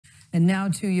And now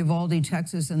to Uvalde,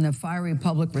 Texas, and the fiery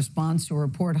public response to a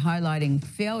report highlighting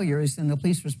failures in the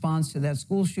police response to that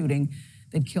school shooting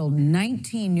that killed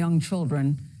 19 young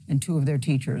children and 2 of their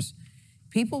teachers.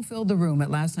 People filled the room at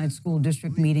last night's school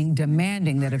district meeting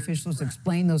demanding that officials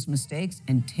explain those mistakes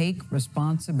and take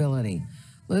responsibility.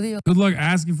 Good luck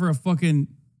asking for a fucking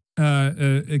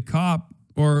a cop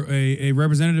or a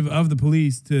representative of the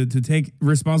police to take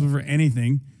responsible for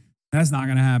anything. That's not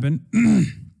going to happen.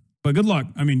 But good luck.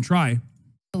 I mean, try.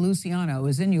 Luciano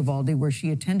is in Uvalde, where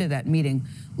she attended that meeting.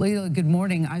 Leila, good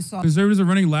morning. I saw conservatives are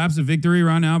running laps of victory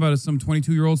around now about some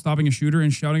 22-year-old stopping a shooter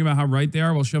and shouting about how right they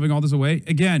are while shoving all this away.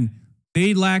 Again,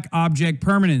 they lack object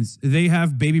permanence. They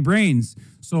have baby brains.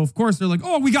 So, of course, they're like,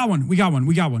 oh, we got one. We got one.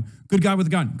 We got one. Good guy with a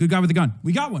gun. Good guy with a gun.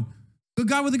 We got one. Good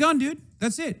guy with a gun, dude.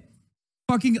 That's it.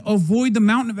 Fucking avoid the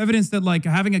mountain of evidence that, like,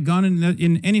 having a gun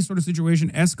in any sort of situation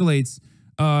escalates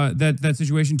that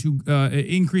situation to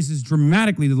increases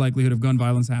dramatically the likelihood of gun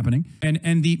violence happening.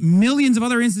 And the millions of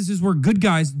other instances where good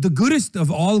guys, the goodest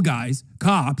of all guys,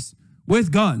 cops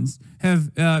with guns,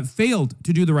 have failed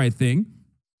to do the right thing,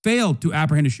 failed to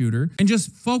apprehend a shooter, and just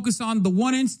focus on the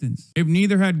one instance. If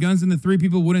neither had guns and the 3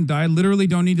 people wouldn't die, literally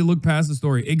don't need to look past the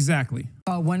story. Exactly.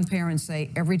 One parent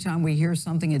say every time we hear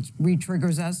something, it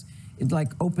re-triggers us. It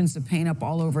like opens the pain up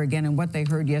all over again. And what they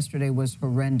heard yesterday was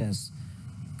horrendous.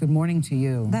 Good morning to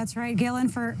you. That's right,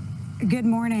 Galen. Good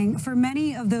morning. For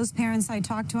many of those parents I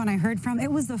talked to and I heard from,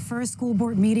 it was the first school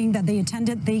board meeting that they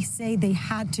attended. They say they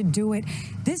had to do it.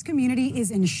 This community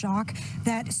is in shock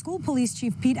that School Police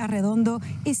Chief Pete Arredondo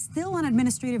is still on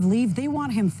administrative leave. They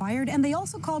want him fired, and they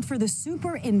also called for the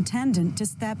superintendent to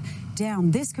step down.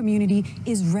 This community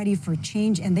is ready for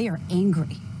change, and they are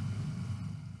angry.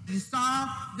 You saw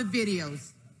the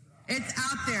videos. It's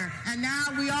out there, and now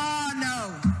we all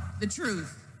know the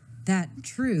truth. That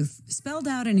truth, spelled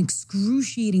out in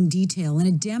excruciating detail in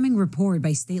a damning report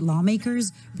by state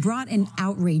lawmakers, brought an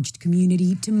outraged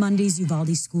community to Monday's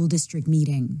Uvalde School District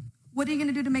meeting. What are you going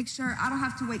to do to make sure I don't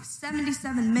have to wait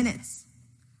 77 minutes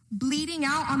bleeding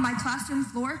out on my classroom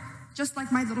floor, just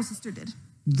like my little sister did?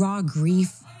 Raw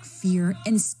grief, fear,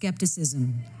 and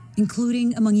skepticism,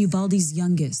 including among Uvalde's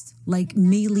youngest, like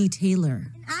Maylee Taylor.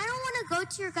 I don't want to go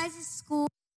to your guys' school.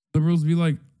 Liberals be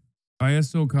like,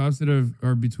 ISO cops that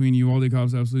are between Uvalde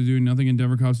cops absolutely doing nothing and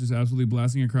Denver cops just absolutely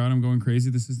blasting a crowd. I'm going crazy.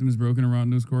 The system is broken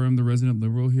around nose core. I'm the resident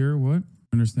liberal here. What?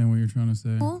 I understand what you're trying to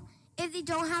say. If they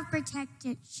don't have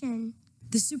protection.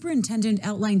 The superintendent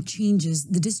outlined changes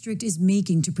the district is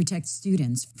making to protect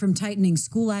students, from tightening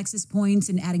school access points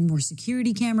and adding more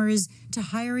security cameras to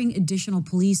hiring additional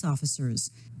police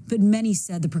officers. But many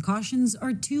said the precautions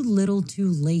are too little too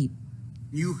late.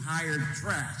 You hired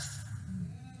trash.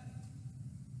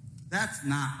 That's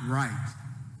not right.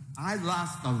 I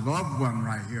lost a loved one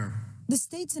right here. The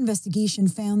state's investigation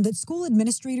found that school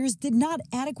administrators did not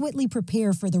adequately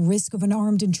prepare for the risk of an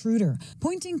armed intruder,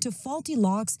 pointing to faulty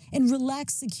locks and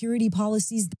relaxed security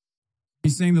policies.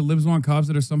 He's saying the libs want cops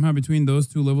that are somehow between those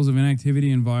 2 levels of inactivity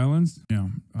and violence. Yeah.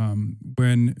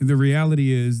 When the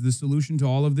reality is the solution to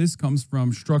all of this comes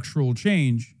from structural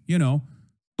change,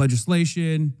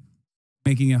 legislation,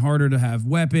 making it harder to have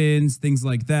weapons, things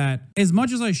like that. As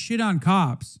much as I shit on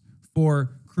cops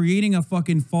for creating a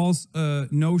fucking false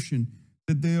notion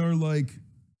that they are like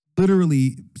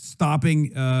literally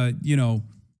stopping,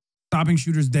 stopping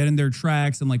shooters dead in their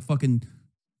tracks and like fucking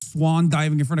swan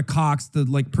diving in front of cocks to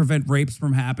like prevent rapes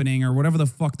from happening or whatever the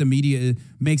fuck the media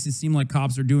makes it seem like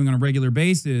cops are doing on a regular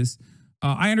basis.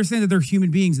 I understand that they're human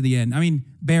beings in the end. I mean,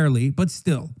 barely, but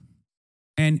still.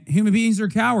 And human beings are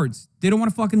cowards. They don't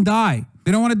want to fucking die.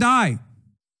 They don't want to die.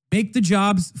 Make the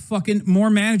jobs fucking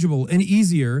more manageable and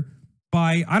easier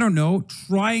by, I don't know,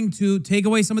 trying to take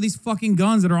away some of these fucking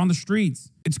guns that are on the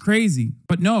streets. It's crazy.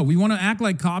 But no, we want to act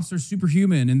like cops are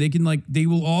superhuman and they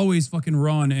will always fucking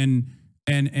run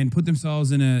and put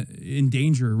themselves in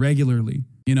danger regularly,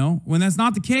 when that's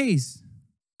not the case.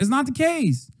 It's not the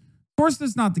case. Of course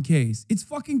that's not the case. It's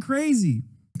fucking crazy.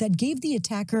 That gave the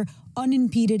attacker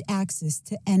unimpeded access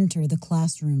to enter the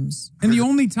classrooms. And the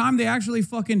only time they actually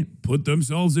fucking put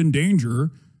themselves in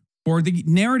danger, or the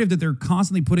narrative that they're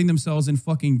constantly putting themselves in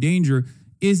fucking danger,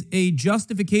 is a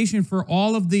justification for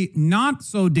all of the not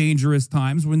so dangerous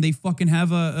times when they fucking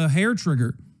have a hair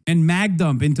trigger and mag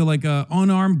dump into like a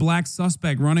unarmed black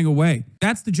suspect running away.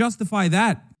 That's to justify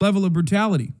that level of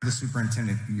brutality. The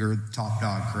superintendent, you're top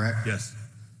dog, correct? Yes.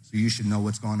 So you should know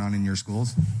what's going on in your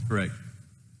schools? Correct.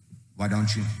 Why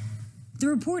don't you? The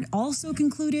report also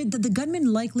concluded that the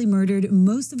gunman likely murdered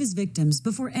most of his victims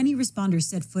before any responders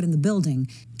set foot in the building,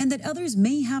 and that others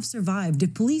may have survived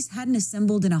if police hadn't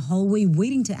assembled in a hallway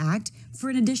waiting to act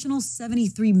for an additional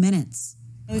 73 minutes.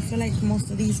 I feel like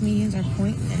most of these meetings are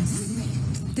pointless.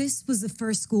 This was the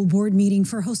first school board meeting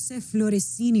for Jose Flores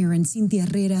Sr. and Cynthia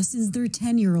Herrera since their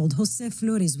 10-year-old Jose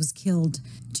Flores was killed.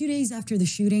 2 days after the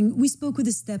shooting, we spoke with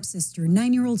his stepsister,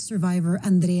 9-year-old survivor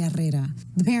Andrea Herrera.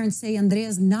 The parents say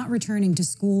Andrea's not returning to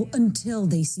school until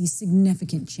they see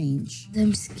significant change.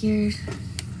 I'm scared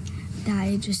that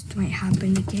it just might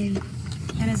happen again.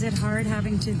 And is it hard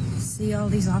having to see all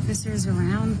these officers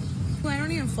around? Well, I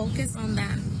don't even focus on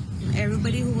that.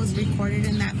 Everybody who was recorded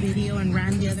in that video and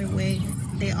ran the other way,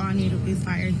 they all need to be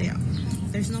fired.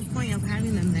 There's no point of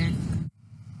having them there.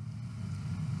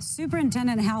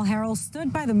 Superintendent Hal Harrell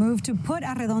stood by the move to put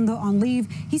Arredondo on leave.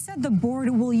 He said the board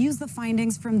will use the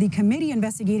findings from the committee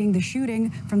investigating the shooting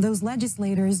from those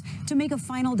legislators to make a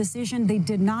final decision. They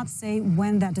did not say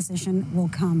when that decision will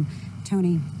come.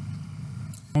 Tony.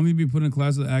 Only be put in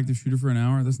class with an active shooter for an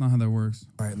hour? That's not how that works.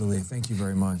 All right, Lily, thank you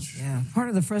very much. Yeah, part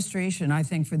of the frustration, I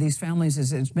think, for these families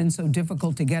is it's been so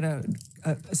difficult to get a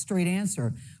straight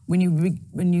answer. When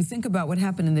you think about what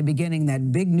happened in the beginning,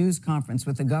 that big news conference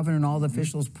with the governor and all the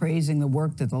officials praising the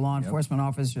work that the law enforcement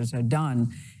officers had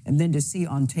done, and then to see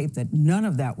on tape that none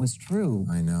of that was true,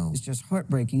 I know, is just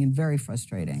heartbreaking and very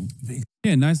frustrating.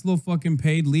 Yeah, nice little fucking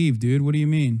paid leave, dude. What do you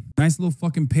mean? Nice little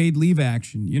fucking paid leave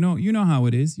action. You know how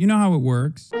it is. You know how it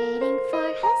works.